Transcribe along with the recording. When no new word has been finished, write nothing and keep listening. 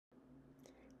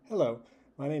Hello,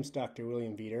 my name is Dr.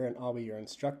 William Veeder and I'll be your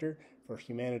instructor for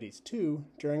Humanities 2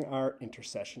 during our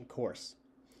Intersession course.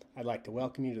 I'd like to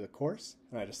welcome you to the course,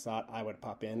 and I just thought I would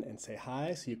pop in and say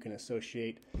hi so you can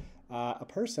associate a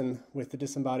person with the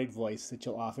disembodied voice that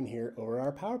you'll often hear over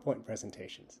our PowerPoint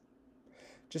presentations.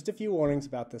 Just a few warnings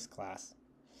about this class.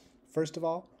 First of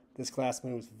all, this class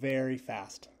moves very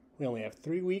fast. We only have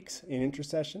 3 weeks in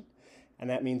Intersession, and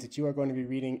that means that you are going to be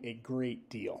reading a great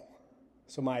deal.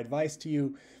 So my advice to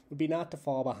you would be not to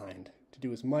fall behind, to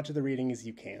do as much of the reading as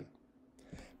you can.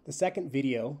 The second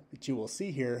video that you will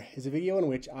see here is a video in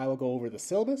which I will go over the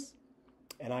syllabus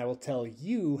and I will tell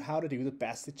you how to do the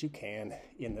best that you can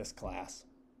in this class.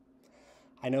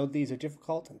 I know these are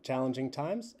difficult and challenging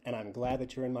times, and I'm glad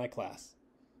that you're in my class.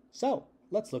 So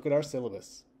let's look at our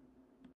syllabus.